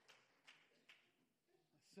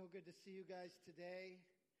So good to see you guys today.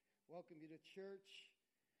 Welcome you to church.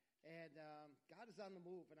 And God is on the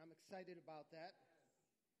move, and I'm excited about that.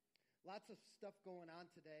 Lots of stuff going on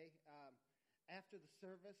today. After the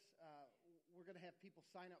service, we're going to have people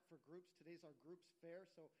sign up for groups. Today's our groups fair,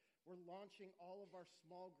 so we're launching all of our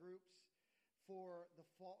small groups for the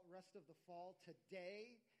fall, rest of the fall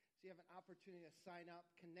today. So you have an opportunity to sign up,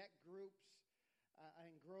 connect groups,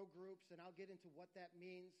 and grow groups, and I'll get into what that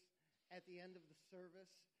means at the end of the service.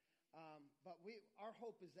 But our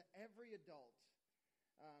hope is that every adult,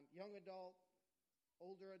 young adult,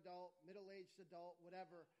 older adult, middle-aged adult,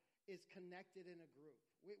 whatever, is connected in a group.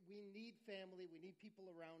 We need family. We need people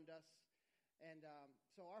around us. And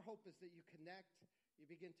so our hope is that you connect, you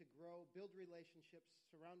begin to grow, build relationships,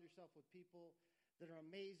 surround yourself with people that are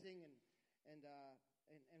amazing, and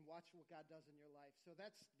watch what God does in your life. So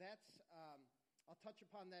that's I'll touch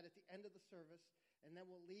upon that at the end of the service, and then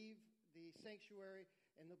we'll leave the sanctuary,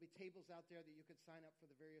 and there'll be tables out there that you can sign up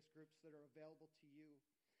for the various groups that are available to you.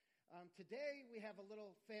 Today, we have a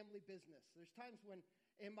little family business. There's times when,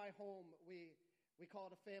 in my home, we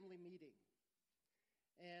call it a family meeting.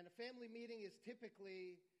 And a family meeting is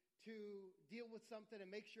typically to deal with something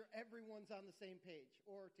and make sure everyone's on the same page,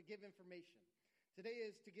 or to give information. Today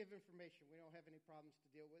is to give information. We don't have any problems to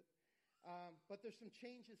deal with. But there's some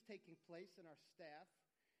changes taking place in our staff,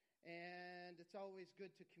 and it's always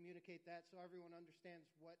good to communicate that so everyone understands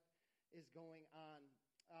what is going on.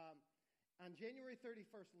 On January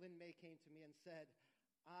 31st, Lynn May came to me and said,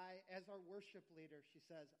 as our worship leader, she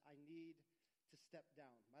says, I need to step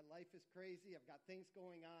down. My life is crazy. I've got things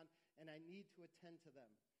going on, and I need to attend to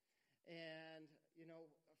them. And,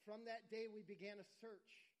 from that day, we began a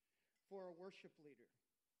search for a worship leader.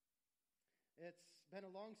 It's been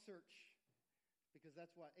a long search because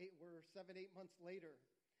that's we're 7-8 months later.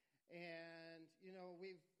 And,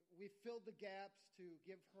 we've filled the gaps to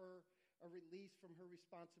give her a release from her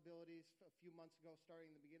responsibilities a few months ago,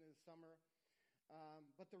 starting the beginning of the summer.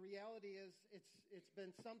 But the reality is it's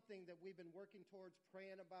been something that we've been working towards,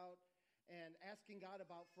 praying about, and asking God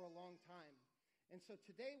about for a long time. And so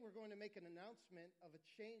today we're going to make an announcement of a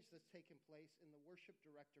change that's taken place in the worship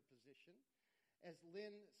director position, as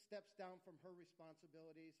Lynn steps down from her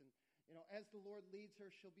responsibilities. And, as the Lord leads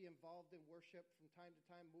her, she'll be involved in worship from time to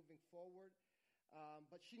time moving forward.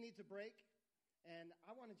 But she needs a break. And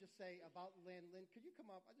I want to just say about Lynn. Lynn, could you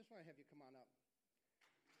come up? I just want to have you come on up.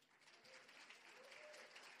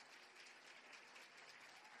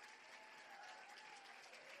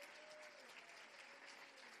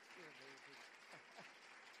 You're amazing.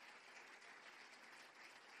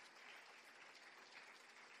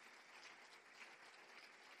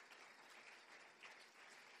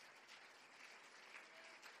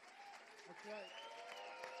 That's right.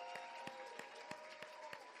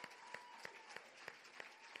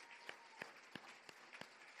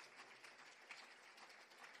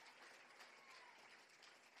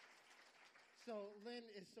 So Lynn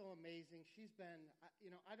is so amazing. She's been,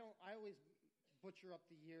 I always butcher up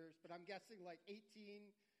the years, but I'm guessing like 13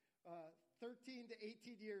 to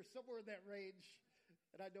 18 years, somewhere in that range,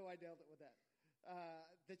 and I know I nailed it with that,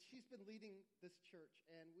 that she's been leading this church,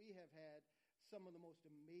 and we have had some of the most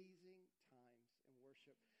amazing times in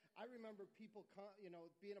worship. I remember people,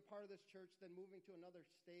 being a part of this church, then moving to another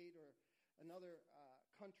state or another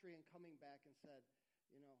country and coming back and said,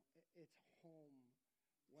 it's home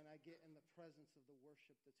when I get in the presence of the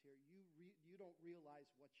worship that's here. You don't realize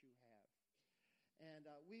what you have. And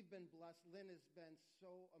we've been blessed. Lynn has been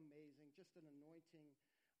so amazing, just an anointing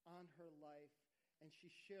on her life, and she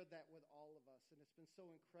shared that with all of us. And it's been so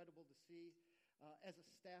incredible to see. As a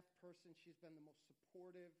staff person, she's been the most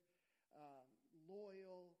supportive,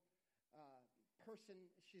 loyal person.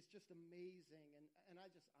 She's just amazing, and I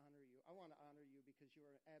just honor you. I want to honor you because you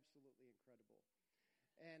are absolutely incredible.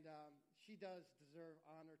 And she does deserve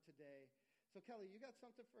honor today. So, Kelly, you got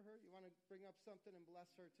something for her? You want to bring up something and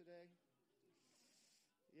bless her today?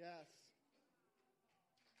 Yes.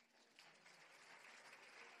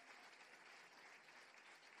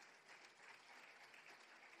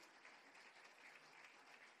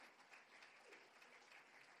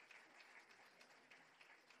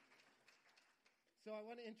 So I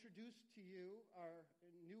want to introduce to you our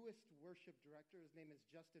newest worship director. His name is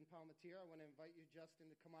Justin Palmatier. I want to invite you, Justin,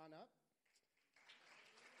 to come on up.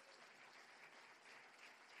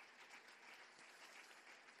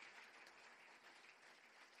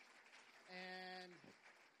 And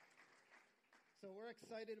so we're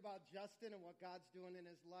excited about Justin and what God's doing in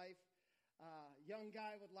his life. Young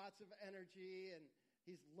guy with lots of energy, and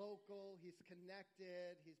he's local, he's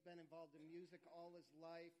connected, he's been involved in music all his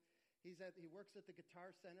life. He works at the Guitar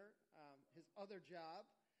Center, his other job,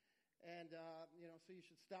 And, so you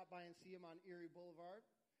should stop by and see him on Erie Boulevard.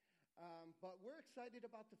 But we're excited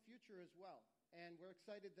about the future as well. And we're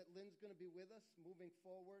excited that Lynn's going to be with us moving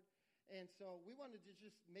forward. And so we wanted to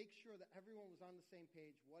just make sure that everyone was on the same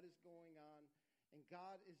page, what is going on. And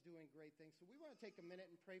God is doing great things. So we want to take a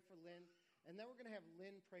minute and pray for Lynn. And then we're going to have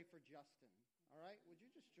Lynn pray for Justin. All right? Would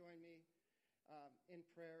you just join me in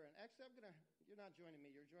prayer? And actually, you're not joining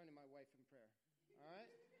me. You're joining my wife in prayer. All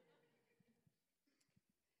right?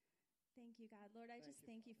 Thank you, God. Lord, I just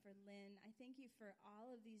thank you for Lynn. I thank you for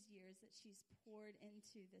all of these years that she's poured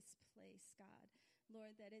into this place, God.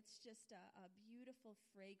 Lord, that it's just a beautiful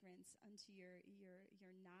fragrance unto your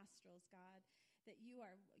nostrils, God. That you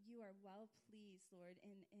are well pleased, Lord,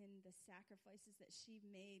 in the sacrifices that she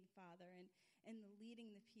made, Father, and the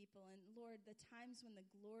leading the people. And Lord, the times when the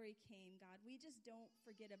glory came, God, we just don't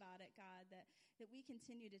forget about it, God, that we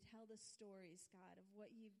continue to tell the stories, God, of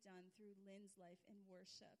what you've done through Lynn's life in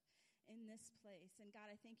worship in this place. And God,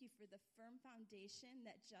 I thank you for the firm foundation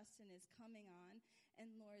that Justin is coming on.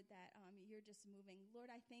 And Lord, that you're just moving. Lord,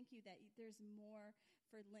 I thank you that there's more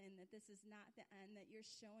for Lynn, that this is not the end, that you're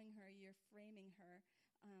showing her, you're framing her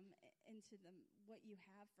into what you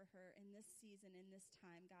have for her in this season, in this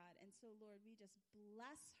time, God. And so, Lord, we just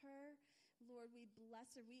bless her. Lord, we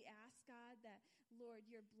bless her. We ask, God, that, Lord,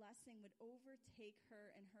 your blessing would overtake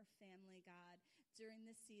her and her family, God, during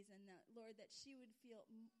this season. That, Lord, that she would feel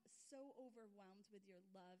so overwhelmed with your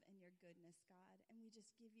love and your goodness, God. And we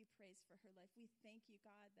just give you praise for her life. We thank you,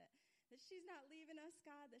 God, that she's not leaving us,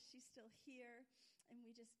 God, that she's still here. And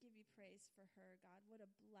we just give you praise for her, God. What a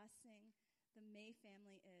blessing the May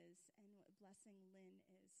family is, and what a blessing Lynn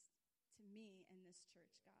is to me and this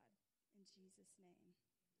church, God. In Jesus' name.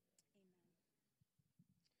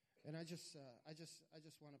 And I just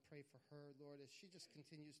want to pray for her, Lord, as she just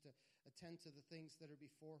continues to attend to the things that are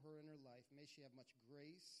before her in her life. May she have much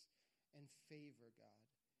grace and favor, God.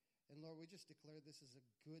 And Lord, we just declare this is a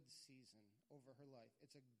good season over her life.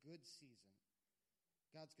 It's a good season.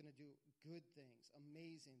 God's going to do good things,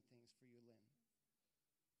 amazing things for you, Lynn.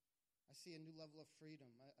 I see a new level of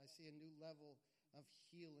freedom. I see a new level of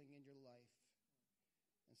healing in your life.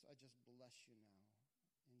 And so I just bless you now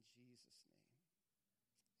in Jesus' name.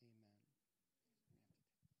 Amen.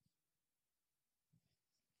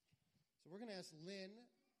 So we're going to ask Lynn,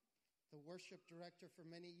 the worship director for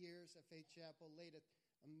many years at Faith Chapel, laid an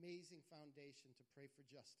amazing foundation to pray for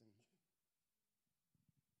Justin.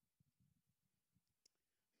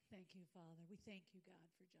 Thank you, Father. We thank you,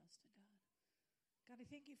 God, for Justin, God. God, I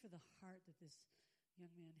thank you for the heart that this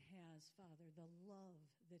young man has, Father, the love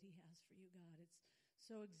that he has for you, God. It's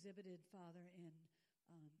so exhibited, Father, in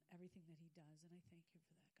everything that he does, and I thank you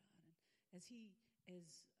for that, God. And as he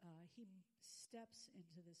steps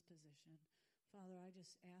into this position, Father, I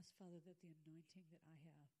just ask, Father, that the anointing that I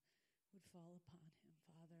have would fall upon him,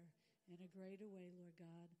 Father, in a greater way, Lord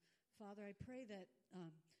God. Father, I pray that,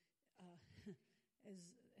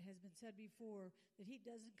 as has been said before, that he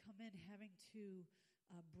doesn't come in having to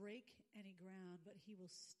break any ground, but he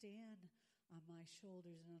will stand on my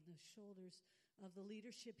shoulders and on the shoulders of the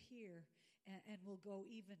leadership here and will go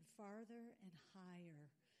even farther and higher.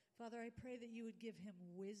 Father, I pray that you would give him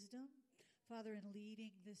wisdom, Father, in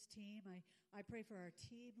leading this team. I pray for our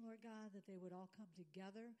team, Lord God, that they would all come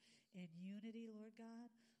together in unity, Lord God.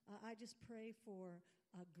 I just pray for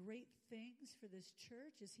great things for this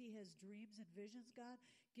church as he has dreams and visions, God.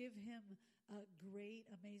 Give him great,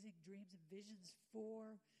 amazing dreams and visions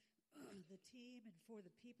for the team and for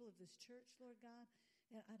the people of this church, Lord God.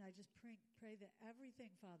 And I just pray that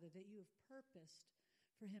everything, Father, that you have purposed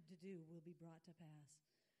for him to do will be brought to pass.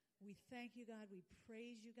 We thank you, God. We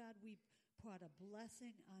praise you, God. We pour out a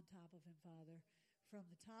blessing on top of him, Father, from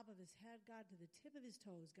the top of his head, God, to the tip of his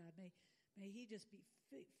toes, God. May he just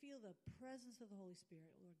feel the presence of the Holy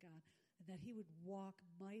Spirit, Lord God, and that he would walk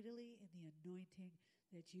mightily in the anointing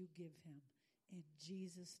that you give him. In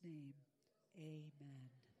Jesus' name,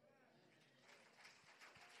 amen.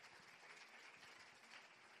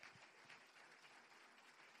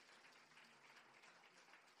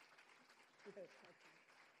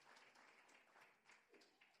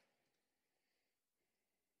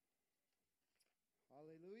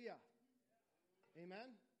 Hallelujah.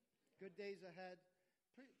 Amen. Good days ahead.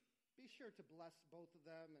 Be sure to bless both of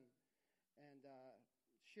them and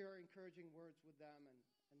share encouraging words with them and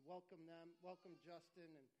welcome them. Welcome Justin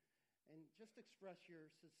and just express your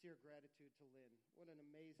sincere gratitude to Lynn. What an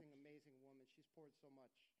amazing, amazing woman. She's poured so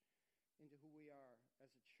much into who we are as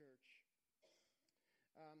a church.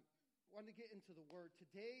 Wanted to get into the Word.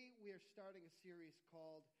 Today we are starting a series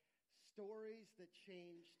called Stories That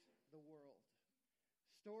Changed the World.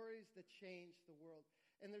 Stories that changed the world.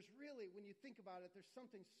 And there's really, when you think about it, there's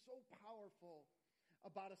something so powerful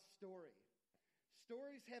about a story.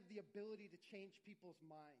 Stories have the ability to change people's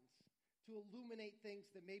minds, to illuminate things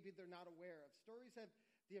that maybe they're not aware of. Stories have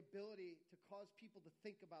the ability to cause people to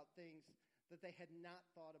think about things that they had not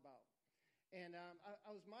thought about. And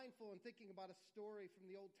I was mindful in thinking about a story from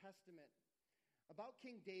the Old Testament about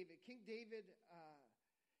King David. King David,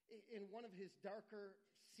 in one of his darker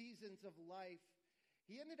seasons of life,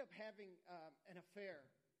 he ended up having an affair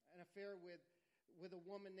with a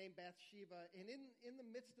woman named Bathsheba. And in the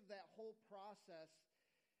midst of that whole process,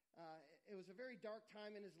 it was a very dark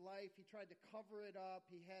time in his life. He tried to cover it up.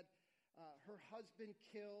 He had her husband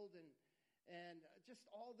killed, and just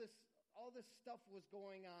all this stuff was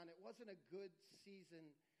going on. It wasn't a good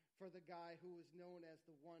season for the guy who was known as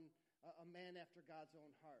a man after God's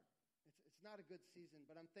own heart. It's not a good season,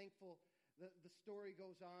 but I'm thankful that the story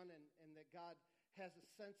goes on and that God has a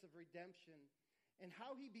sense of redemption. And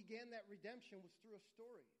how he began that redemption was through a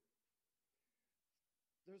story.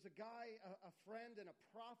 There's a guy, a friend and a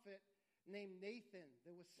prophet named Nathan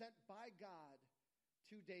that was sent by God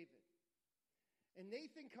to David. And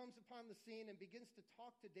Nathan comes upon the scene and begins to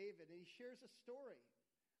talk to David, and he shares a story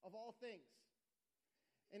of all things.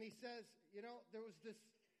 And he says, there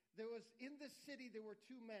was in this city there were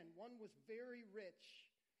two men. One was very rich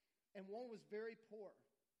and one was very poor.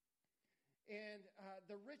 And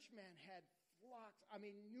the rich man had flocks,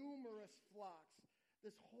 numerous flocks.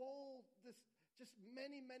 Just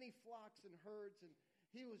many, many flocks and herds, and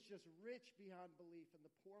he was just rich beyond belief. And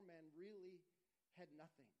the poor man really had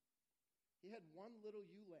nothing. He had one little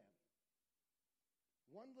ewe lamb.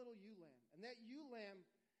 One little ewe lamb. And that ewe lamb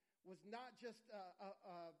was not just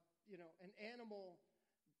an animal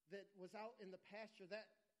that was out in the pasture. That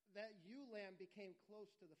ewe lamb became close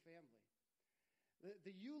to the family.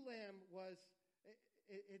 The ewe lamb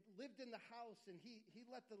it lived in the house, and he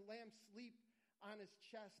let the lamb sleep on his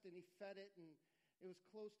chest, and he fed it, and it was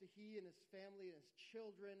close to he and his family and his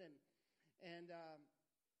children, and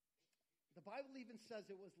the Bible even says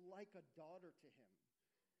it was like a daughter to him.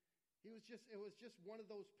 It was just one of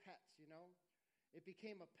those pets, It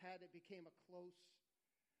became a pet. It became a close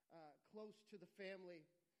to the family.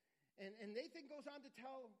 And Nathan goes on to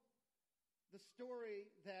tell the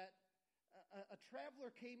story that a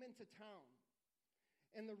traveler came into town.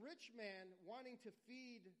 And the rich man, wanting to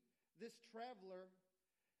feed this traveler,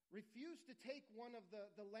 refused to take one of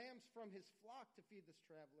the lambs from his flock to feed this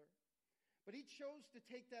traveler. But he chose to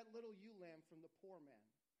take that little ewe lamb from the poor man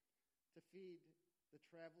to feed the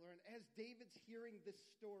traveler. And as David's hearing this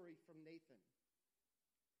story from Nathan,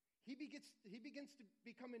 he begins to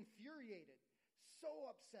become infuriated, so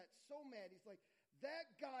upset, so mad. He's like, that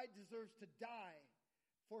guy deserves to die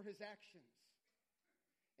for his actions.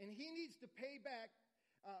 And he needs to pay back,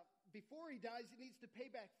 before he dies, he needs to pay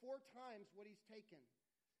back 4 times what he's taken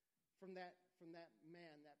from that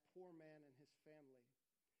man, that poor man and his family.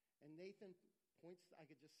 And Nathan points, I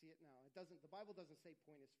could just see it now. The Bible doesn't say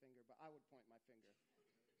point his finger, but I would point my finger.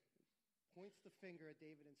 Points the finger at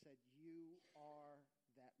David and said, you are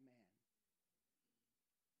that man.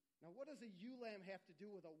 Now, what does a ewe lamb have to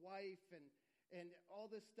do with a wife and all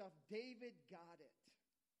this stuff? David got it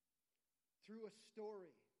through a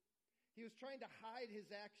story. He was trying to hide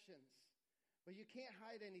his actions, but you can't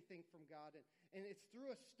hide anything from God. And it's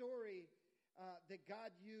through a story that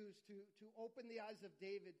God used to open the eyes of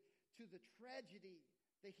David to the tragedy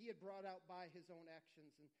that he had brought out by his own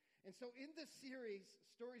actions. And so in this series,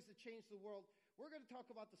 Stories That Changed the World, we're going to talk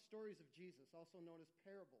about the stories of Jesus, also known as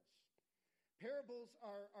parables. Parables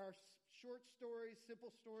are short stories,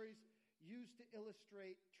 simple stories used to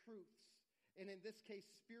illustrate truths, and in this case,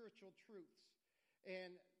 spiritual truths.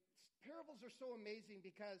 And parables are so amazing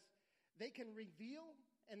because they can reveal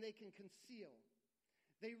and they can conceal.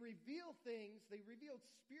 They reveal things, they reveal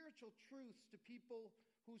spiritual truths to people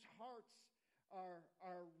whose hearts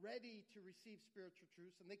are ready to receive spiritual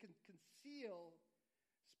truths, and they can conceal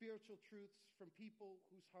spiritual truths from people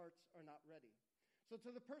whose hearts are not ready. So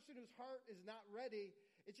to the person whose heart is not ready,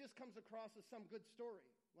 it just comes across as some good story.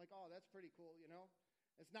 Like, oh, that's pretty cool,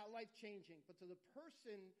 It's not life-changing. But to the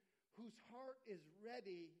person whose heart is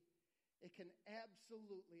ready, it can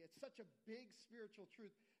absolutely, it's such a big spiritual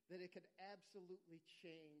truth that it can absolutely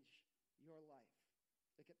change your life.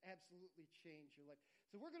 It can absolutely change your life.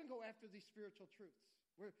 So we're going to go after these spiritual truths.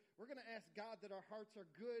 We're going to ask God that our hearts are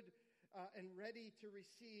good and ready to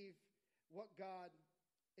receive what God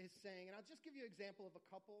is saying. And I'll just give you an example of a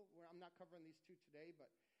couple where I'm not covering these two today,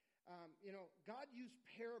 but God used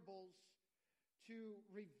parables to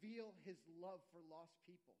reveal his love for lost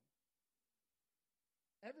people.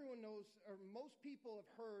 everyone knows, or most people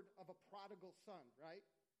have heard of a prodigal son, right?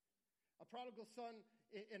 A prodigal son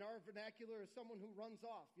in our vernacular is someone who runs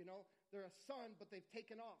off, you know. They're a son, but they've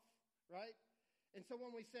taken off, right? And so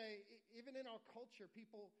when we say, even in our culture,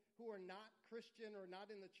 people who are not Christian or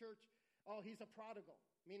not in the church, oh, he's a prodigal,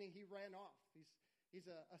 meaning he ran off. He's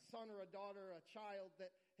a son or a daughter, a child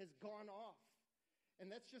that has gone off.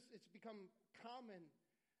 And it's become common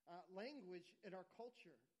language in our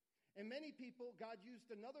culture. And many people, God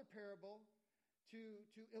used another parable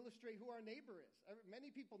to illustrate who our neighbor is.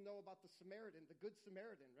 Many people know about the Samaritan, the Good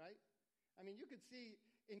Samaritan, right? I mean, you could see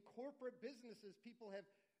in corporate businesses, people have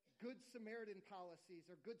Good Samaritan policies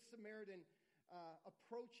or Good Samaritan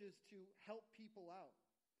approaches to help people out.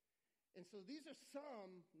 And so these are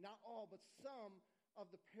some, not all, but some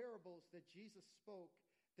of the parables that Jesus spoke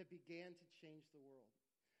that began to change the world.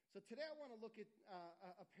 So today I want to look at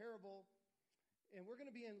a parable, and we're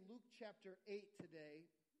going to be in Luke chapter 8 today.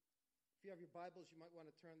 If you have your Bibles, you might want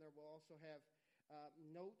to turn there. We'll also have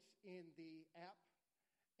notes in the app,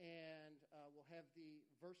 and we'll have the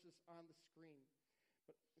verses on the screen.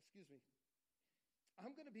 But, excuse me.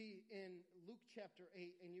 I'm going to be in Luke chapter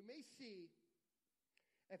 8, and you may see,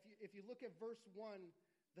 if you look at verse 1,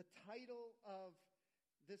 the title of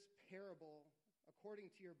this parable,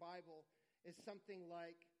 according to your Bible, is something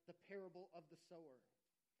like the parable of the sower.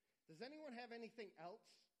 Does anyone have anything else?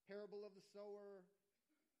 Parable of the sower?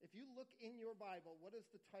 If you look in your Bible, what does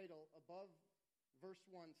the title above verse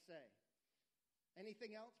 1 say?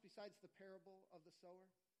 Anything else besides the parable of the sower?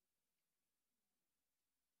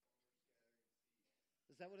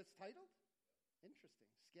 Is that what it's titled? Interesting.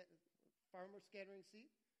 Farmer scattering seed?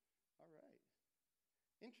 All right.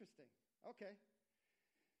 Interesting. Okay.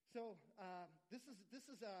 So this is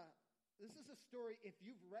a story. If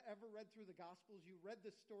you've ever read through the Gospels, you read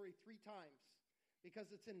this story 3 times because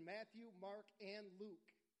it's in Matthew, Mark, and Luke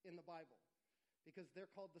in the Bible, because they're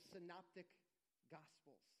called the Synoptic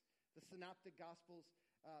Gospels. The Synoptic Gospels,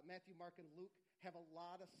 Matthew, Mark, and Luke, have a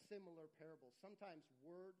lot of similar parables, sometimes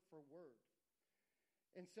word for word.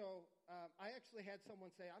 And so I actually had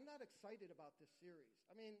someone say, I'm not excited about this series.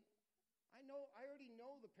 I mean, I already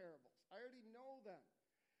know the parables. I already know them.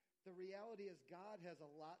 The reality is God has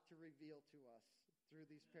a lot to reveal to us through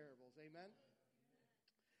these parables. Amen?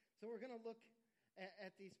 So we're going to look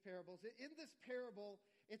at these parables. In this parable,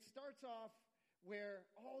 it starts off where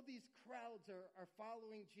all these crowds are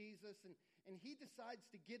following Jesus, and he decides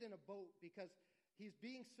to get in a boat because he's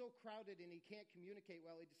being so crowded and he can't communicate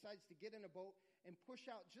well. He decides to get in a boat and push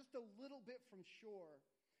out just a little bit from shore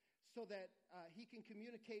so that he can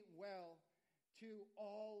communicate well to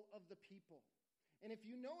all of the people. And if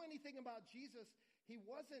you know anything about Jesus, he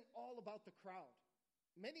wasn't all about the crowd.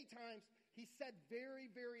 Many times he said very,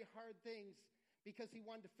 very hard things because he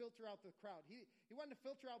wanted to filter out the crowd. He wanted to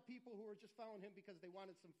filter out people who were just following him because they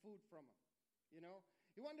wanted some food from him, you know?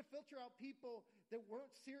 He wanted to filter out people that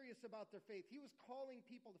weren't serious about their faith. He was calling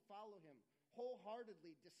people to follow him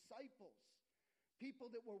wholeheartedly, disciples, people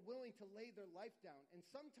that were willing to lay their life down. And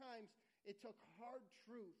sometimes it took hard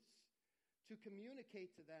truths to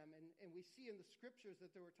communicate to them. And we see in the scriptures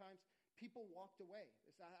that there were times people walked away.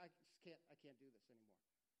 They said, I can't do this anymore.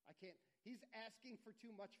 I can't. He's asking for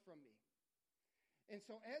too much from me. And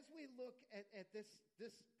so as we look at this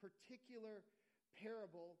particular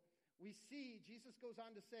parable, we see Jesus goes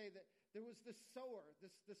on to say that there was this sower,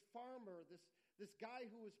 this farmer, this guy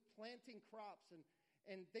who was planting crops.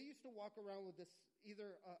 And they used to walk around with this,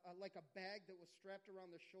 either like a bag that was strapped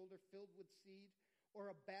around their shoulder filled with seed,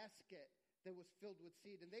 or a basket that was filled with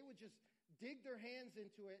seed. And they would just dig their hands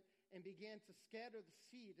into it and began to scatter the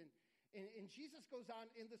seed. And Jesus goes on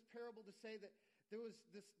in this parable to say that there was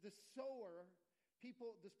this sower,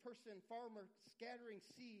 this farmer, scattering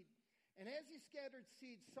seed. And as he scattered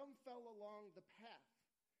seed, some fell along the path.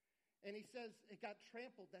 And he says it got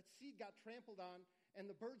trampled. That seed got trampled on, and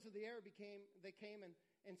the birds of the air came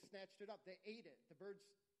and snatched it up. They ate it. The birds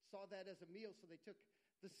saw that as a meal, so they took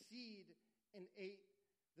the seed and ate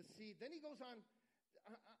the seed. Then he goes on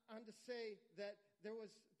to say that there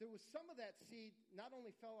was some of that seed not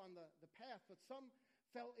only fell on the path, but some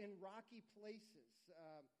fell in rocky places.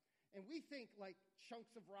 And we think like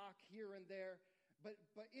chunks of rock here and there,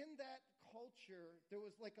 but in that culture, there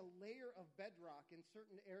was like a layer of bedrock in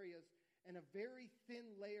certain areas and a very thin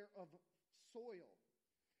layer of soil.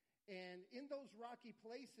 And in those rocky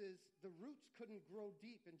places, the roots couldn't grow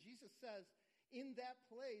deep. And Jesus says, in that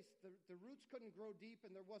place, the roots couldn't grow deep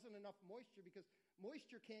and there wasn't enough moisture because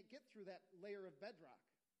moisture can't get through that layer of bedrock,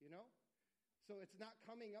 you know? So it's not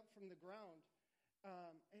coming up from the ground.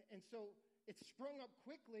 And so it sprung up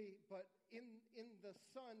quickly, but in the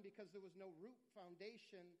sun, because there was no root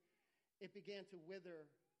foundation, it began to wither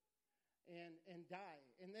and die.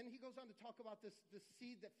 And then he goes on to talk about this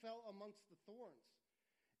seed that fell amongst the thorns.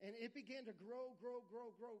 And it began to grow.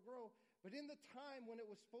 But in the time when it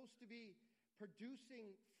was supposed to be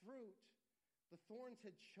producing fruit, the thorns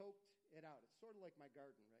had choked it out. It's sort of like my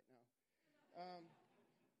garden right now.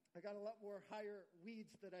 I got a lot more higher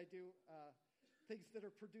weeds that I do, things that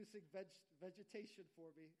are producing vegetation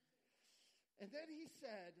for me. And then he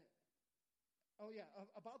said,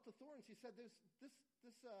 about the thorns, he said it was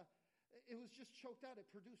just choked out.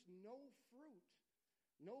 It produced no fruit,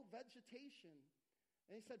 no vegetation.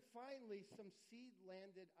 And he said, finally, some seed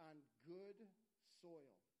landed on good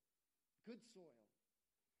soil. Good soil.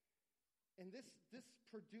 And this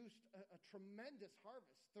produced a tremendous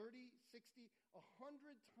harvest, 30, 60,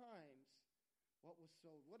 100 times what was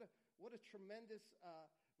sowed. What a tremendous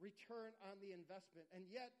return on the investment. And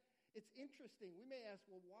yet, it's interesting. We may ask,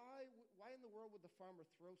 well, why in the world would the farmer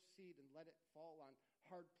throw seed and let it fall on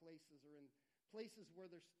hard places, or in places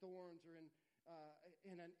where there's thorns, or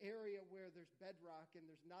in an area where there's bedrock and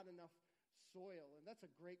there's not enough soil? And that's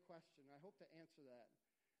a great question. I hope to answer that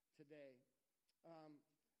today.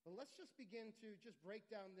 But let's just begin to just break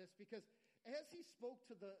down this, because as he spoke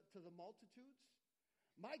to the multitudes,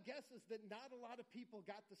 my guess is that not a lot of people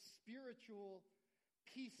got the spiritual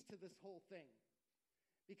piece to this whole thing.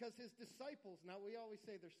 Because his disciples, now we always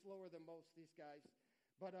say they're slower than most, these guys,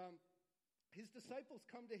 but his disciples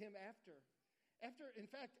come to him after, in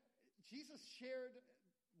fact, Jesus shared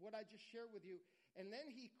what I just shared with you, and then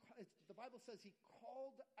the Bible says he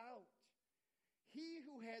called out, "He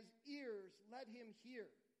who has ears, let him hear."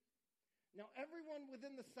 Now, everyone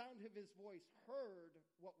within the sound of his voice heard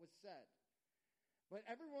what was said. But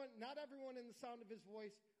not everyone in the sound of his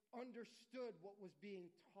voice understood what was being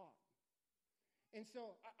taught. And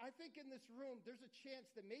so I think in this room, there's a chance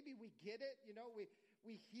that maybe we get it. You know,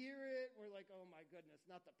 we hear it. We're like, oh my goodness,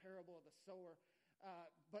 not the parable of the sower.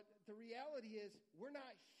 But the reality is we're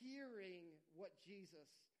not hearing what Jesus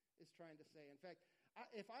is trying to say. In fact,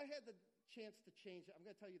 if I had the chance to change it, I'm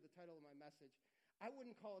going to tell you the title of my message. I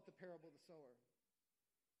wouldn't call it the parable of the sower.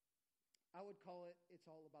 I would call it, it's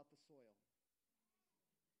all about the soil.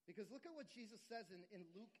 Because look at what Jesus says in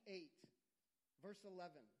Luke 8, verse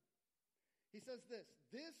 11. He says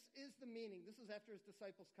this is the meaning. This is after his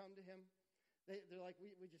disciples come to him. They're like,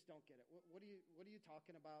 we just don't get it. What are you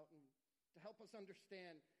talking about? And to help us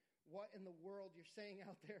understand what in the world you're saying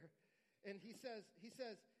out there. And he says,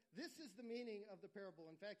 this is the meaning of the parable.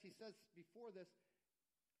 In fact, he says before this,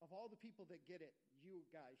 of all the people that get it, you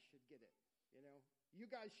guys should get it. You know, you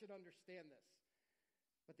guys should understand this.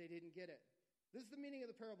 But they didn't get it. This is the meaning of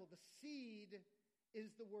the parable. The seed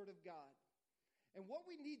is the word of God. And what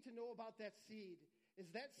we need to know about that seed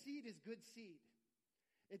is good seed.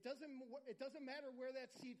 It doesn't matter where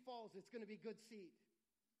that seed falls, it's going to be good seed.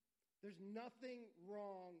 There's nothing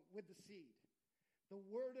wrong with the seed. The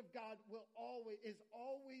word of God is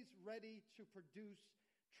always ready to produce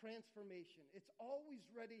transformation. It's always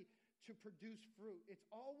ready to produce fruit. It's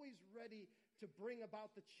always ready to bring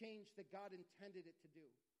about the change that God intended it to do.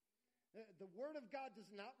 The word of God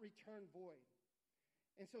does not return void.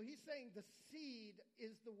 And so he's saying the seed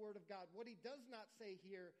is the word of God. What he does not say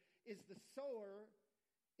here is the sower,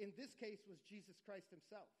 in this case, was Jesus Christ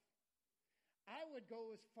himself. I would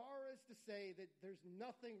go as far as to say that there's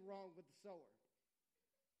nothing wrong with the sower.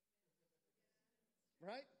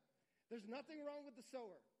 Right? There's nothing wrong with the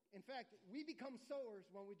sower. In fact, we become sowers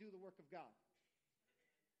when we do the work of God.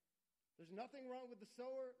 There's nothing wrong with the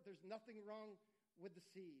sower. There's nothing wrong with the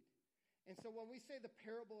seed. And so when we say the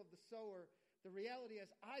parable of the sower, the reality is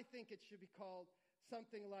I think it should be called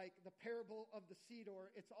something like the parable of the seed,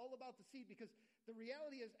 or it's all about the seed, because the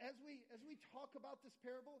reality is as we talk about this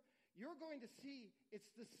parable, you're going to see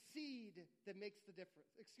it's the seed that makes the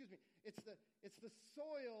difference. Excuse me. It's the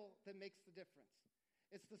soil that makes the difference.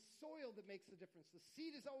 It's the soil that makes the difference. The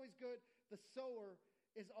seed is always good. The sower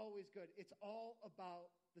is always good. It's all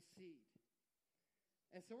about the seed.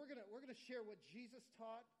 And so we're gonna share what Jesus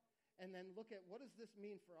taught, and then look at what does this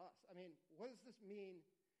mean for us. I mean, what does this mean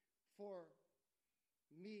for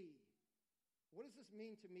me? What does this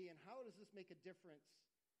mean to me, and how does this make a difference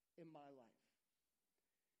in my life?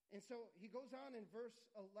 And so he goes on in verse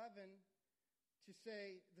 11 to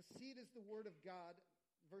say, the seed is the word of God.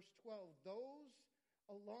 Verse 12, those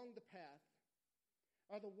along the path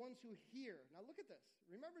are the ones who hear. Now look at this.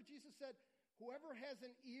 Remember Jesus said, whoever has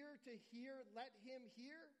an ear to hear, let him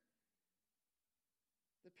hear.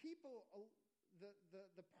 The people,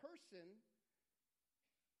 the person,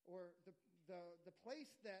 or the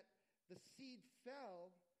place that the seed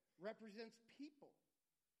fell represents people.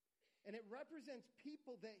 And it represents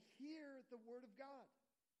people that hear the word of God.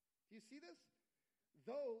 Do you see this?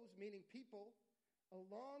 Those, meaning people,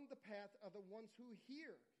 along the path are the ones who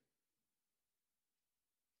hear.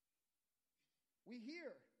 We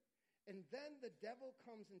hear. And then the devil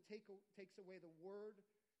comes and takes away the word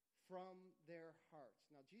from their hearts.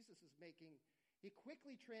 Now, Jesus is he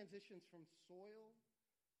quickly transitions from soil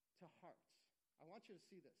to hearts. I want you to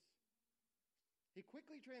see this. He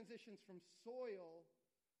quickly transitions from soil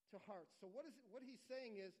to hearts. So what he's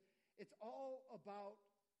saying is, it's all about,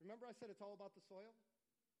 remember I said it's all about the soil?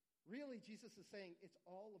 Really, Jesus is saying it's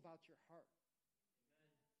all about your heart.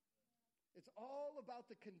 Amen. It's all about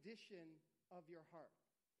the condition of your heart.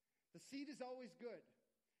 The seed is always good.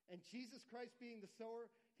 And Jesus Christ being the sower,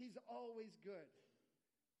 he's always good.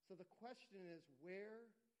 So the question is,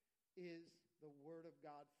 where is the word of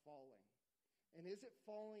God falling? And is it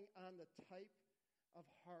falling on the type of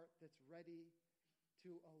heart that's ready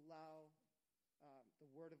to allow the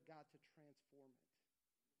word of God to transform it?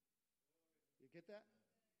 You get that?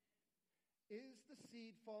 Is the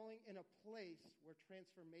seed falling in a place where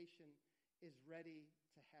transformation is ready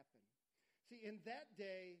to happen? See, in that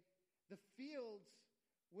day, the fields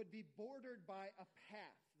would be bordered by a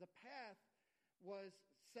path. The path was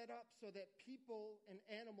set up so that people and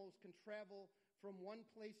animals can travel from one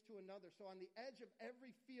place to another. So on the edge of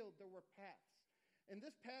every field, there were paths. And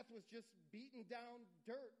this path was just beaten down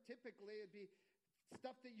dirt. Typically, it'd be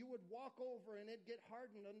stuff that you would walk over and it'd get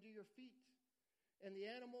hardened under your feet. And the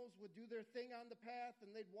animals would do their thing on the path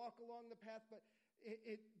and they'd walk along the path. But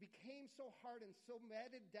it became so hard and so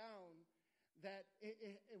matted down that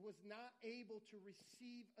it was not able to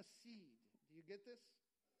receive a seed. Do you get this?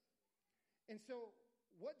 And so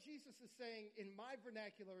what Jesus is saying in my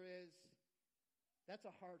vernacular is, that's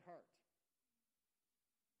a hard heart.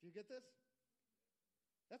 Do you get this?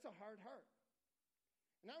 That's a hard heart.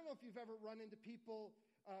 And I don't know if you've ever run into people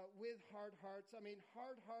with hard hearts. I mean,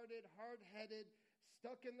 hard-hearted, hard-headed,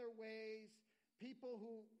 stuck in their ways, people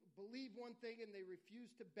who believe one thing and they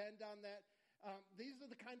refuse to bend on that. These are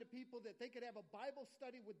the kind of people that they could have a Bible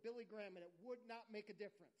study with Billy Graham and it would not make a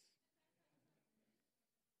difference.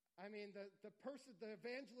 I mean, the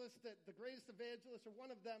evangelist, the greatest evangelist, or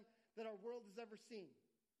one of them that our world has ever seen.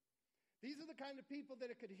 These are the kind of people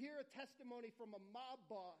that it could hear a testimony from a mob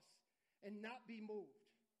boss and not be moved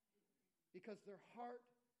because their heart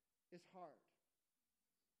is hard.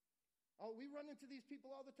 Oh, we run into these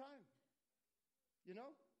people all the time, you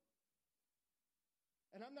know?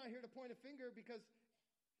 And I'm not here to point a finger because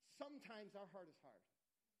sometimes our heart is hard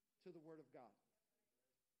to the Word of God.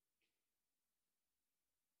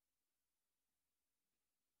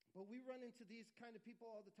 But we run into these kind of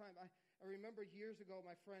people all the time. I remember years ago,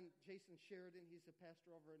 my friend Jason Sheridan, he's a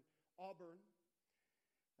pastor over in Auburn,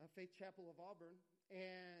 Faith Chapel of Auburn,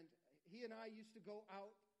 and he and I used to go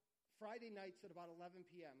out Friday nights at about 11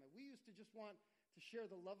 p.m. And we used to just want to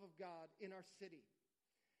share the love of God in our city.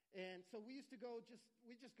 And so we used to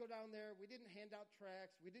we just go down there. We didn't hand out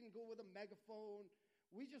tracts. We didn't go with a megaphone.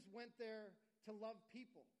 We just went there to love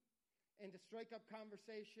people and to strike up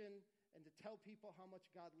conversation and to tell people how much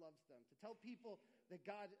God loves them, to tell people that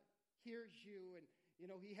God hears you and,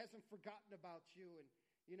 you know, he hasn't forgotten about you and,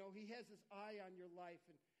 you know, he has his eye on your life.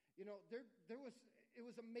 And, you know, it was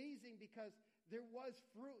amazing because there was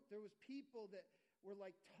fruit. There was people that were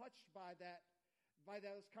like touched by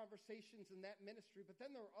those conversations and that ministry. But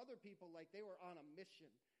then there were other people like they were on a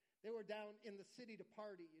mission. They were down in the city to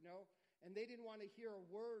party, you know, and they didn't want to hear a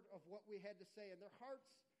word of what we had to say. And their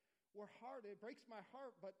hearts were hard. It breaks my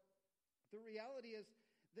heart, but the reality is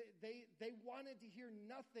they wanted to hear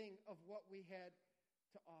nothing of what we had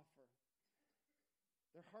to offer.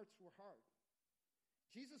 Their hearts were hard.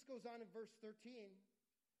 Jesus goes on in verse 13.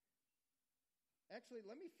 Actually,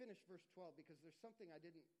 let me finish verse 12 because there's something I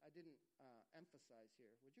didn't emphasize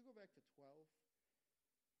here. Would you go back to 12?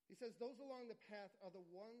 He says, those along the path are the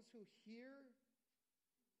ones who hear,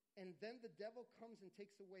 and then the devil comes and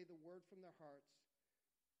takes away the word from their hearts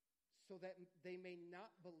so that they may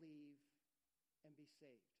not believe and be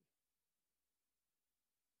saved.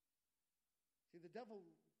 See, the devil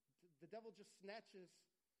just snatches.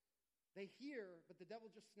 They hear, but the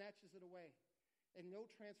devil just snatches it away. And no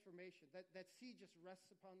transformation. That seed just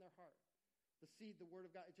rests upon their heart. The seed, the word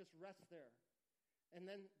of God, it just rests there. And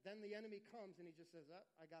then the enemy comes and he just says, oh,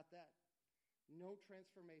 I got that. No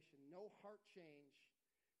transformation. No heart change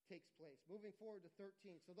takes place. Moving forward to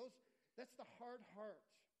 13. So that's the hard heart.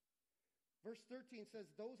 Verse 13 says,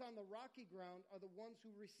 those on the rocky ground are the ones who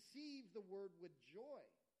receive the word with joy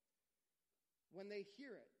when they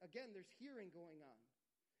hear it. Again, there's hearing going on.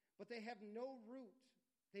 but they have no root.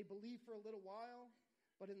 They believe for a little while,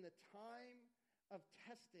 but in the time of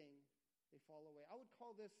testing, they fall away. I would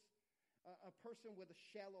call this a person with a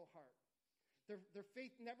shallow heart. Their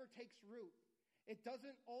faith never takes root. It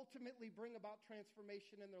doesn't ultimately bring about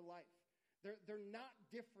transformation in their life. They're not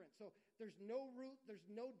different. So there's no root, there's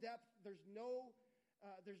no depth, there's no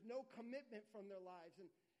commitment from their lives.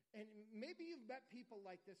 And maybe you've met people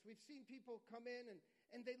like this. We've seen people come in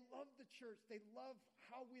and they love the church. They love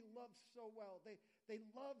how we love so well. They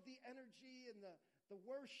love the energy and the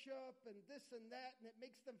worship and this and that, and it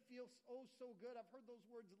makes them feel so good. I've heard those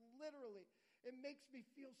words literally. It makes me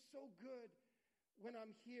feel so good when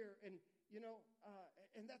I'm here. And,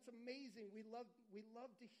 and that's amazing. We love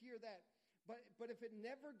to hear that. But if it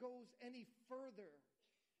never goes any further,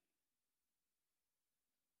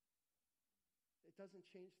 it doesn't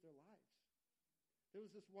change their lives. There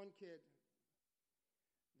was this one kid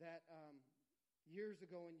that years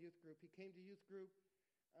ago in youth group, he came to youth group,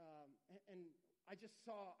 and I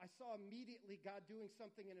saw immediately God doing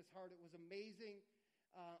something in his heart. It was amazing.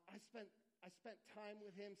 I spent time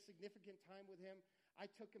with him, significant time with him. I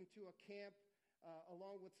took him to a camp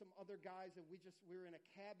along with some other guys, and we were in a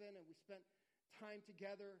cabin, and we spent time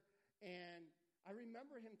together. And I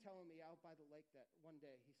remember him telling me out by the lake that one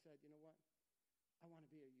day, he said, "You know what? I want to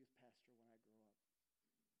be a youth pastor when I grow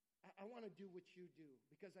up. I want to do what you do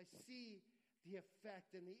because I see the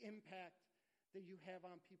effect and the impact that you have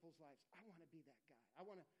on people's lives. I want to be that guy. I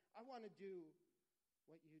want to do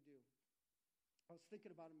what you do." I was thinking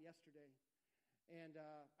about him yesterday, and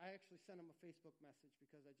I actually sent him a Facebook message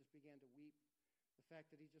because I just began to weep. The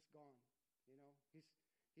fact that he's just gone.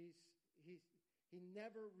 He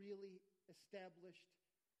never really established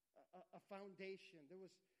a foundation. There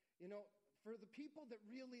was, for the people that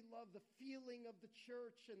really love the feeling of the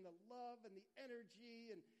church and the love and the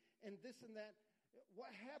energy and this and that,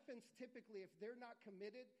 what happens typically if they're not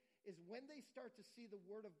committed is when they start to see the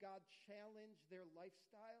Word of God challenge their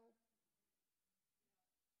lifestyle,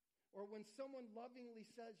 or when someone lovingly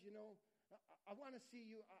says, I want to see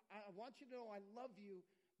you, I want you to know I love you,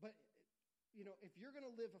 but, if you're going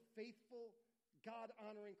to live a faithful,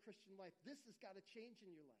 God-honoring Christian life, this has got to change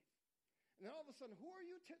in your life. And then all of a sudden, who are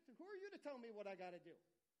you to tell me what I got to do?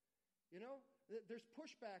 There's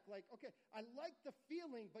pushback like, okay, I like the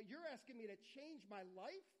feeling, but you're asking me to change my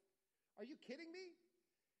life? Are you kidding me?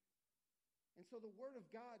 And so the Word of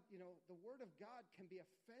God, the Word of God can be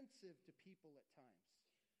offensive to people at times.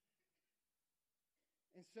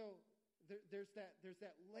 And so there's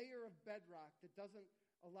that layer of bedrock that doesn't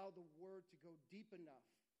allow the Word to go deep enough.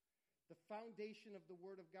 The foundation of the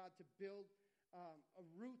Word of God to build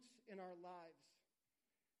roots in our lives.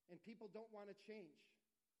 And people don't want to change.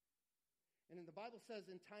 And then the Bible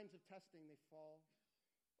says in times of testing, they fall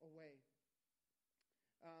away.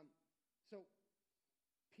 So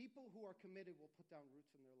people who are committed will put down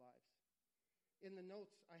roots in their lives. In the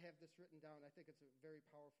notes, I have this written down. I think it's a very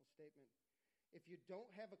powerful statement. If you don't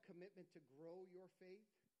have a commitment to grow your faith,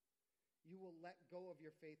 you will let go of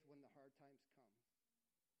your faith when the hard times come.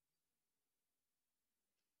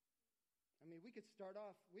 I mean, we could start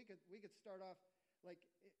off like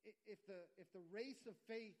if the race of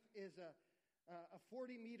faith is a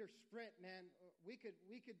 40-meter sprint, man, we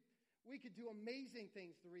could do amazing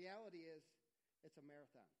things. The reality is it's a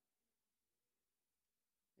marathon.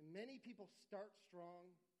 And many people start strong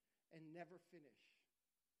and never finish.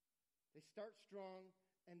 They start strong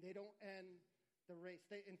and they don't end the race.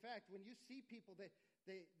 In fact, when you see people, they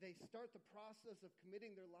start the process of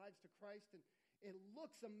committing their lives to Christ, and it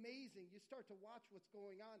looks amazing. You start to watch what's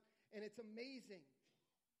going on, and it's amazing.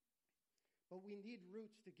 But we need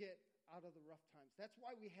roots to get out of the rough times. That's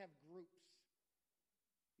why we have groups.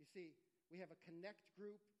 You see, we have a connect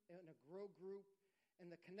group and a grow group,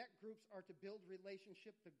 and the connect groups are to build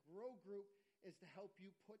relationship. The grow group is to help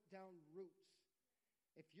you put down roots.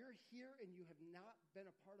 If you're here and you have not been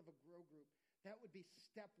a part of a grow group, that would be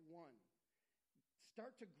step one.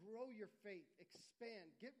 Start to grow your faith,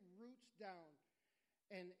 expand, get roots down.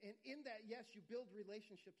 And in that, yes, you build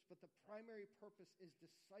relationships, but the primary purpose is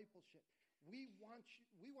discipleship. We want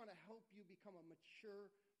to help you become a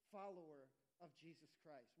mature follower of Jesus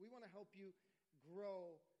Christ. We want to help you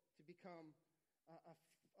grow to become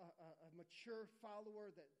a mature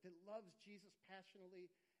follower that loves Jesus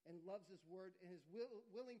passionately and loves his word and is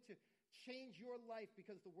willing to change your life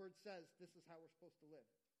because the word says this is how we're supposed to live.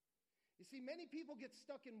 You see, many people get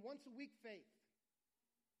stuck in once-a-week faith,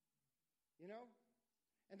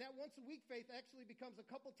 And that once-a-week faith actually becomes a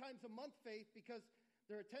couple times a month faith because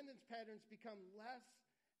their attendance patterns become less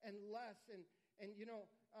and less. And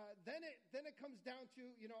then it comes down to,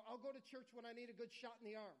 I'll go to church when I need a good shot in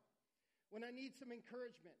the arm. when I need some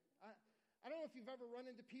encouragement. I don't know if you've ever run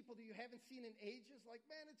into people that you haven't seen in ages, like,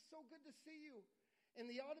 man, it's so good to see you. And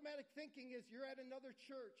the automatic thinking is you're at another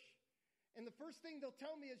church. And the first thing they'll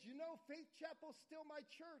tell me is, Faith Chapel's still my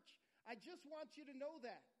church. I just want you to know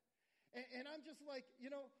that. And I'm just like,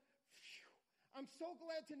 I'm so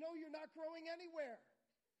glad to know you're not growing anywhere.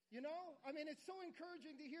 It's so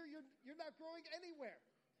encouraging to hear you're not growing anywhere,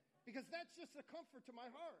 because that's just a comfort to my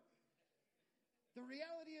heart. The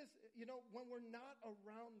reality is, when we're not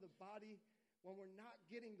around the body, when we're not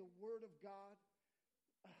getting the Word of God,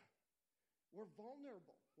 we're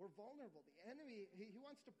vulnerable. We're vulnerable. The enemy, he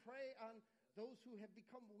wants to prey on those who have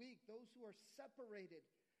become weak, those who are separated,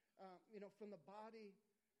 from the body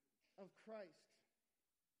of Christ.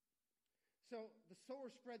 So the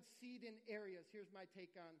sower spreads seed in areas. Here's my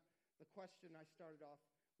take on the question I started off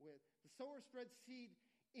with. The sower spreads seed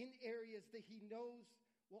in areas that he knows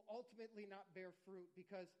will ultimately not bear fruit,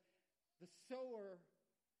 because the sower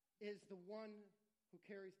is the one who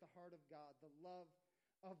carries the heart of God, the love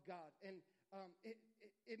of God. And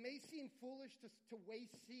it may seem foolish to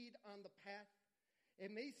waste seed on the path.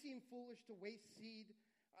 It may seem foolish to waste seed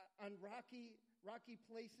on rocky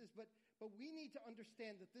places, but we need to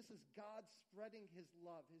understand that this is God spreading his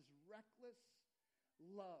love, his reckless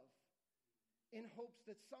love, in hopes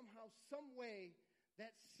that somehow, some way,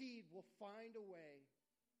 that seed will find a way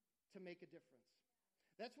to make a difference.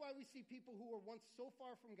 That's why we see people who were once so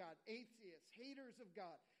far from God, atheists, haters of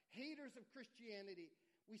God, haters of Christianity,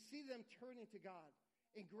 we see them turning to God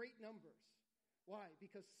in great numbers. Why?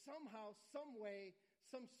 Because somehow, some way,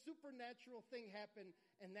 some supernatural thing happened,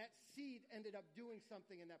 and that seed ended up doing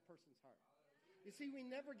something in that person's heart. You see, we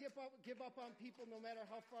never give up on people, no matter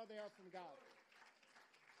how far they are from God.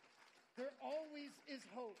 There always is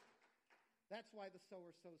hope. That's why the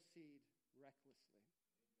sower sows seed recklessly.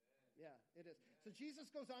 Yeah, it is. So Jesus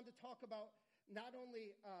goes on to talk about not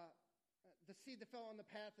only the seed that fell on the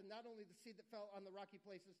path, and not only the seed that fell on the rocky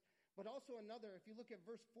places, but also another. If you look at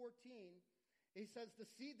verse 14, he says, the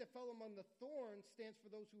seed that fell among the thorns stands for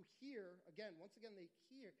those who hear. Once again,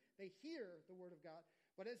 they hear the word of God,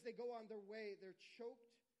 but as they go on their way, they're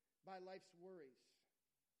choked by life's worries,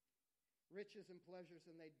 riches and pleasures,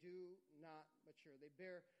 and they do not mature. They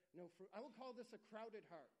bear no fruit. I would call this a crowded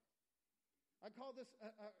heart. I call this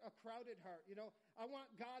a crowded heart. I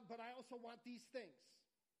want God, but I also want these things.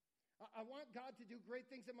 I want God to do great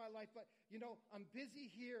things in my life, but, I'm busy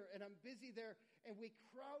here and I'm busy there, and we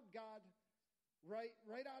crowd God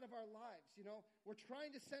right out of our lives. We're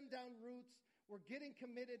trying to send down roots. We're getting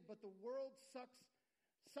committed, but the world sucks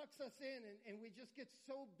us in, and we just get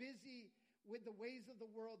so busy with the ways of the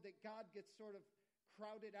world that God gets sort of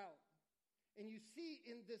crowded out. And you see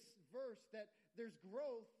in this verse that there's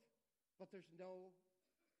growth, but there's no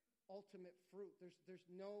ultimate fruit. There's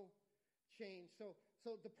no change. So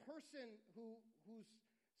the person whose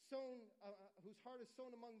heart is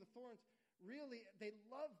sown among the thorns, really, they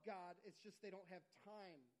love God. It's just they don't have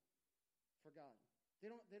time for God. They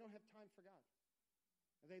don't have time for God.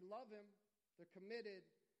 They love him. They're committed.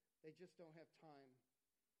 They just don't have time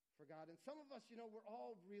for God. And some of us, we're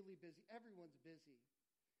all really busy. Everyone's busy.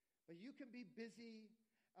 But you can be busy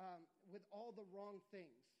with all the wrong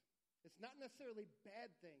things. It's not necessarily bad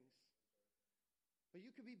things, but you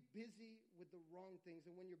can be busy with the wrong things.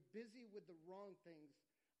 And when you're busy with the wrong things,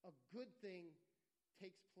 a good thing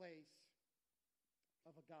takes place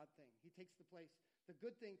of a God thing. The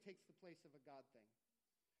good thing takes the place of a God thing.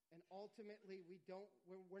 And ultimately,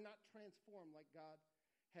 we're not transformed like God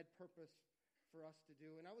had purpose for us to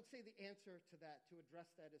do. And I would say the answer to that, to address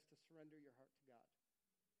that, is to surrender your heart to God.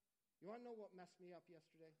 You want to know what messed me up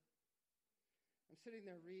yesterday? I'm sitting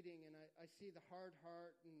there reading, and I see the hard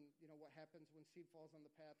heart and, what happens when seed falls on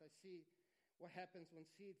the path. I see what happens when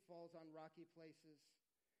seed falls on rocky places.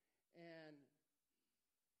 And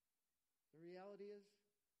the reality is,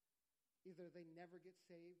 either they never get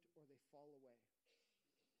saved or they fall away.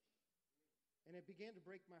 And it began to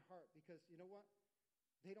break my heart because, you know what?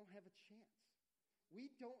 They don't have a chance.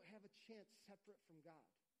 We don't have a chance separate from God.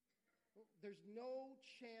 There's no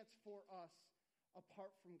chance for us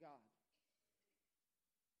apart from God.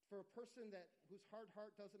 For a person whose hard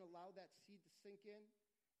heart doesn't allow that seed to sink in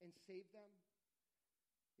and save them,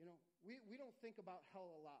 we don't think about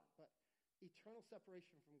hell a lot, but eternal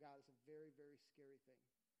separation from God is a very, very scary thing.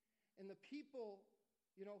 And the people,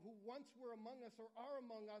 who once were among us or are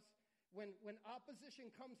among us, when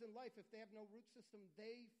opposition comes in life, if they have no root system,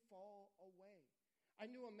 they fall away.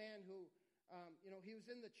 I knew a man who, he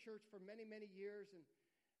was in the church for many, many years,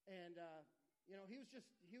 and he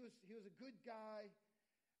was a good guy.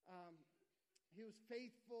 He was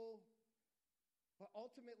faithful, But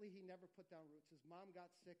ultimately, he never put down roots. His mom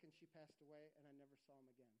got sick and she passed away, and I never saw him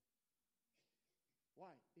again.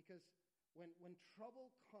 Why? Because when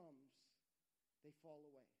trouble comes, they fall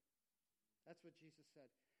away. That's what Jesus said.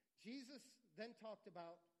 Jesus then talked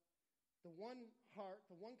about the one heart,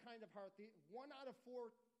 the one kind of heart, the 1 out of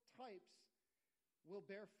 4 types will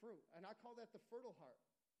bear fruit. And I call that the fertile heart.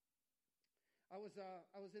 I was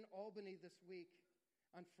in Albany this week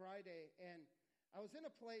on Friday, and I was in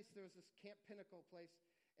a place, there was this Camp Pinnacle place,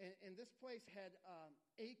 and this place had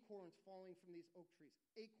acorns falling from these oak trees.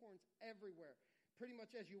 Acorns everywhere. Pretty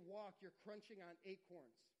much as you walk, you're crunching on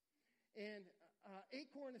acorns. And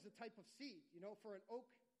acorn is a type of seed, for an oak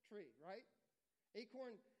tree, right?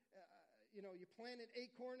 Acorn, you plant an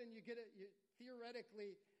acorn and you get it,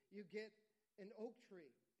 theoretically, you get an oak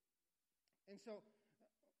tree. And so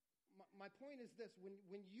my point is this,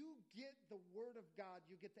 when you get the word of God,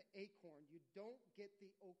 you get the acorn. You don't get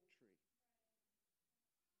the oak tree.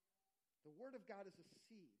 The word of God is a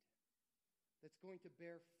seed that's going to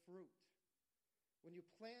bear fruit. When you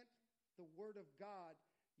plant the word of God,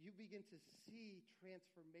 you begin to see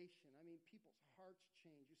transformation. I mean, people's hearts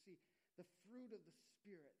change. You see the fruit of the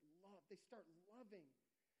Spirit, love. They start loving.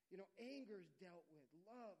 Anger's dealt with.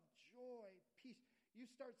 Love, joy, peace. You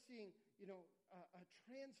start seeing, a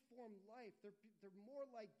transformed life. They're more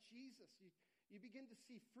like Jesus. You begin to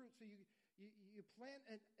see fruit. So you plant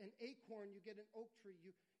an acorn, you get an oak tree.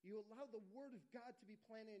 You allow the word of God to be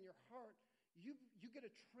planted in your heart. You get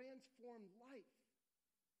a transformed life.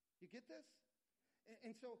 You get this?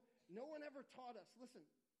 And so no one ever taught us, listen,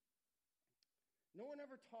 no one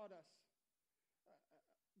ever taught us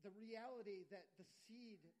the reality that the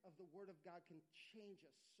seed of the Word of God can change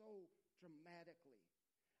us so dramatically.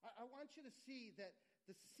 I want you to see that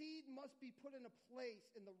the seed must be put in a place,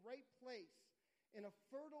 in the right place, in a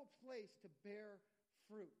fertile place to bear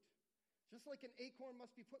fruit. Just like an acorn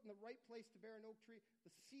must be put in the right place to bear an oak tree,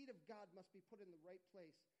 the seed of God must be put in the right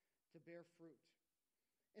place to bear fruit.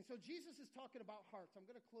 And so Jesus is talking about hearts. I'm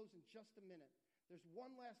going to close in just a minute. There's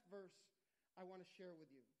one last verse I want to share with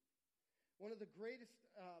you. One of the greatest,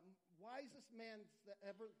 wisest men that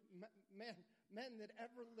ever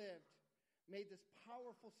lived made this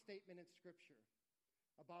powerful statement in Scripture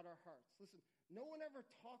about our hearts. Listen, no one ever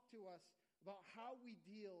talked to us about how we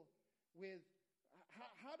deal with,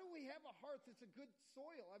 how do we have a heart that's a good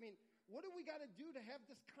soil? I mean, what do we got to do to have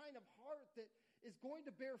this kind of heart that is going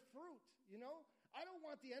to bear fruit, I don't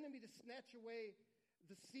want the enemy to snatch away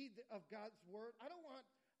the seed of God's word. I don't want,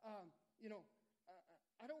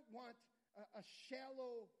 I don't want a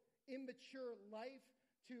shallow, immature life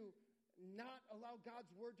to not allow God's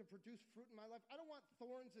word to produce fruit in my life. I don't want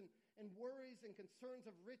thorns and worries and concerns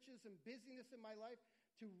of riches and busyness in my life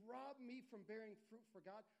to rob me from bearing fruit for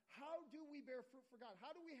God. How do we bear fruit for God?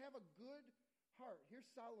 How do we have a good heart? Here's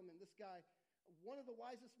Solomon, this guy, one of the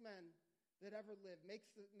wisest men that ever lived, makes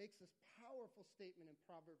this powerful statement in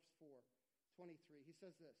Proverbs 4:23. He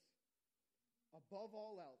says this, above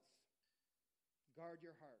all else, guard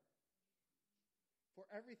your heart, for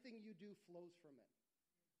everything you do flows from it.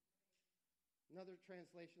 Another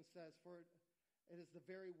translation says, for it is the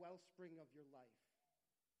very wellspring of your life.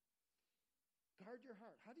 Guard your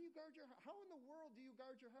heart. How do you guard your heart? How in the world do you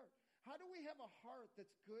guard your heart? How do we have a heart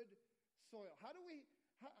that's good soil? How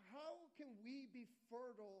can we be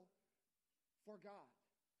fertile for God?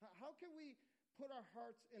 How can we put our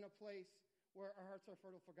hearts in a place where our hearts are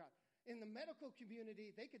fertile for God? In the medical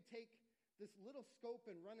community, they could take this little scope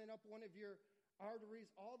and run it up one of your arteries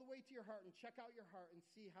all the way to your heart and check out your heart and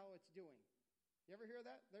see how it's doing. You ever hear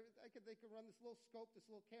that? They could run this little scope, this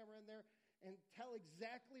little camera in there, and tell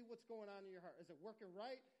exactly what's going on in your heart. Is it working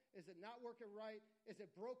right? Is it not working right? Is it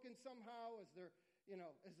broken somehow? Is there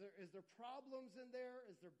problems in there?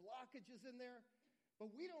 Is there blockages in there? But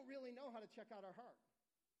we don't really know how to check out our heart,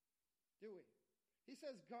 do we? He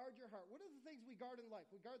says, guard your heart. What are the things we guard in life?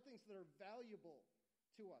 We guard things that are valuable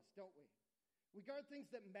to us, don't we? We guard things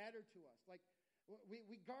that matter to us. Like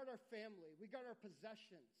we guard our family. We guard our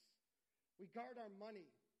possessions. We guard our money.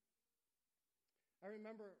 I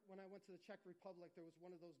remember when I went to the Czech Republic, there was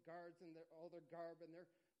one of those guards in all their garb, and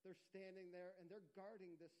they're standing there, and they're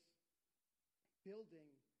guarding this building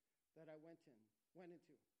that I went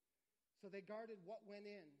into. So they guarded what went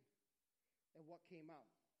in and what came out.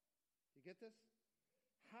 You get this?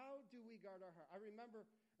 How do we guard our heart? I remember,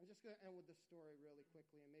 I'm just going to end with this story really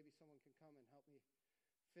quickly, and maybe someone can come and help me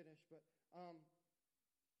finish. But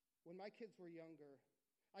when my kids were younger,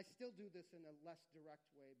 I still do this in a less direct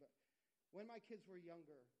way, but when my kids were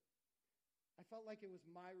younger, I felt like it was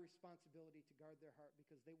my responsibility to guard their heart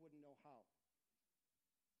because they wouldn't know how.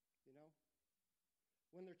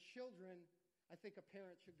 When they're children, I think a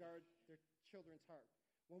parent should guard their children's heart.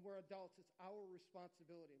 When we're adults, it's our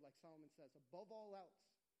responsibility, like Solomon says, above all else,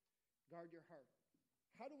 guard your heart.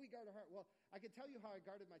 How do we guard our heart? Well, I can tell you how I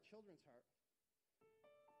guarded my children's heart.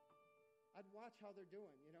 I'd watch how they're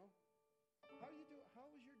doing, you know. How are you doing? How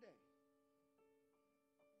was your day?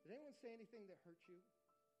 Did anyone say anything that hurt you?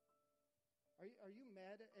 Are you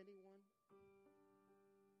mad at anyone?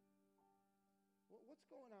 What's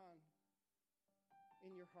going on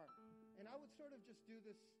in your heart? And I would sort of just do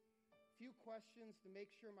this few questions to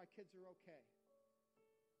make sure my kids are okay.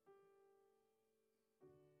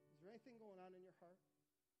 Is there anything going on in your heart?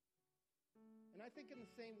 And I think in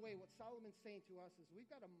the same way, what Solomon's saying to us is we've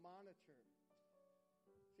got to monitor.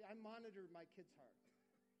 See, I monitored my kid's heart.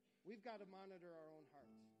 We've got to monitor our own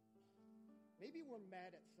hearts. Maybe we're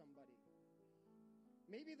mad at somebody.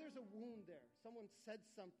 Maybe there's a wound there. Someone said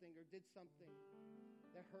something or did something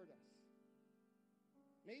that hurt us.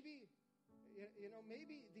 Maybe,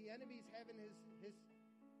 maybe the enemy's having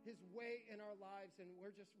his way in our lives, and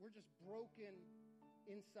we're just broken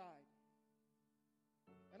inside.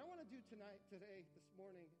 And I want to do today, this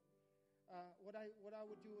morning, what I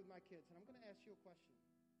would do with my kids. And I'm going to ask you a question.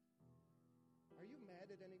 Are you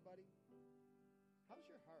mad at anybody? How's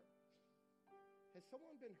your heart? Has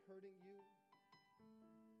someone been hurting you?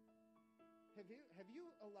 Have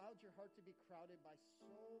you allowed your heart to be crowded by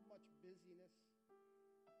so much busyness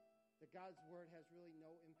that God's word has really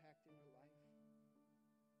no impact in your life?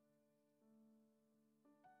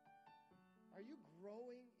 Are you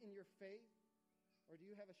growing in your faith, or do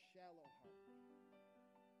you have a shallow heart?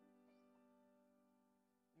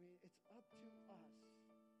 I mean, it's up to us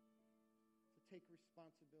to take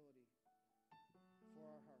responsibility for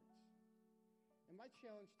our hearts. And my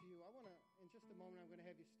challenge to you, in just a moment, I'm going to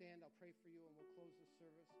have you stand. I'll pray for you, and we'll close this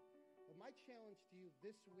service. But my challenge to you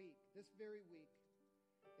this week, this very week,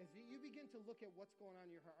 is that you begin to look at what's going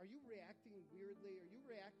on in your heart. Are you reacting weirdly? Are you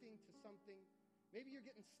reacting to something? Maybe you're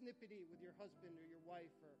getting snippety with your husband or your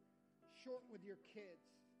wife, or short with your kids.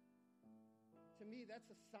 To me,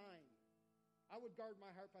 that's a sign. I would guard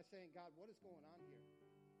my heart by saying, God, what is going on here?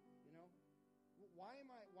 You know, why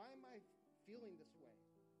am I feeling this way?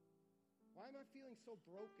 Why am I feeling so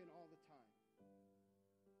broken all the time?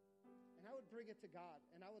 And I would bring it to God,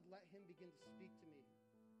 and I would let him begin to speak to me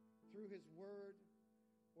through his word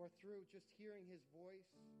or through just hearing his voice.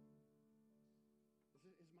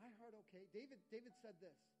 Is my heart okay? David said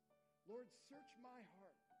this, Lord, search my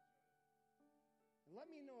heart and let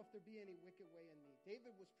me know if there be any wicked way in me.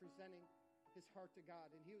 David was presenting his heart to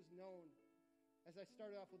God, and he was known, as I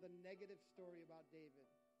started off with a negative story about David,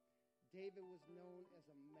 David was known as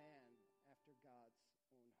a man after God's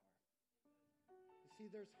own heart. You see,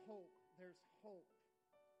 there's hope. There's hope.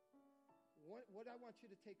 What I want you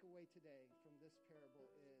to take away today from this parable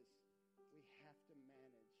is we have to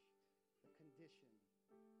manage the condition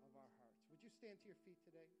of our hearts. Would you stand to your feet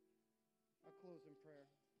today? I'll close in prayer.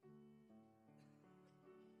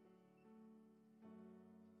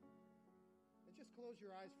 And just close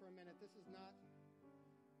your eyes for a minute. This is not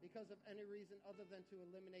because of any reason other than to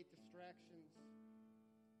eliminate distractions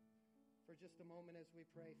for just a moment as we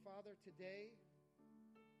pray. Father, today,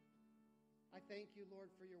 I thank you,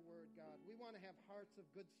 Lord, for your word, God. We want to have hearts of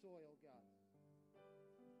good soil, God.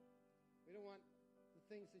 We don't want the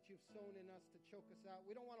things that you've sown in us to choke us out.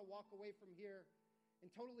 We don't want to walk away from here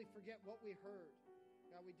and totally forget what we heard.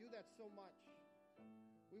 God, we do that so much.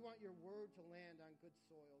 We want your word to land on good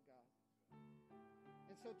soil, God.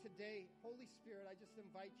 And so today, Holy Spirit, I just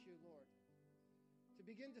invite you, Lord, to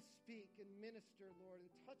begin to speak and minister, Lord,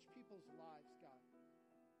 and touch people's lives, God.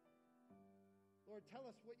 Lord, tell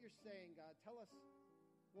us what you're saying, God. Tell us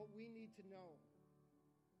what we need to know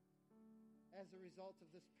as a result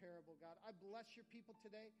of this parable, God. I bless your people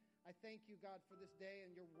today. I thank you, God, for this day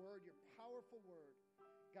and your word, your powerful word,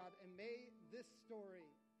 God. And may this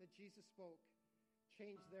story that Jesus spoke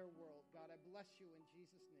change their world, God. I bless you in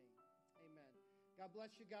Jesus' name. Amen. God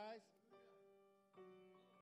bless you guys.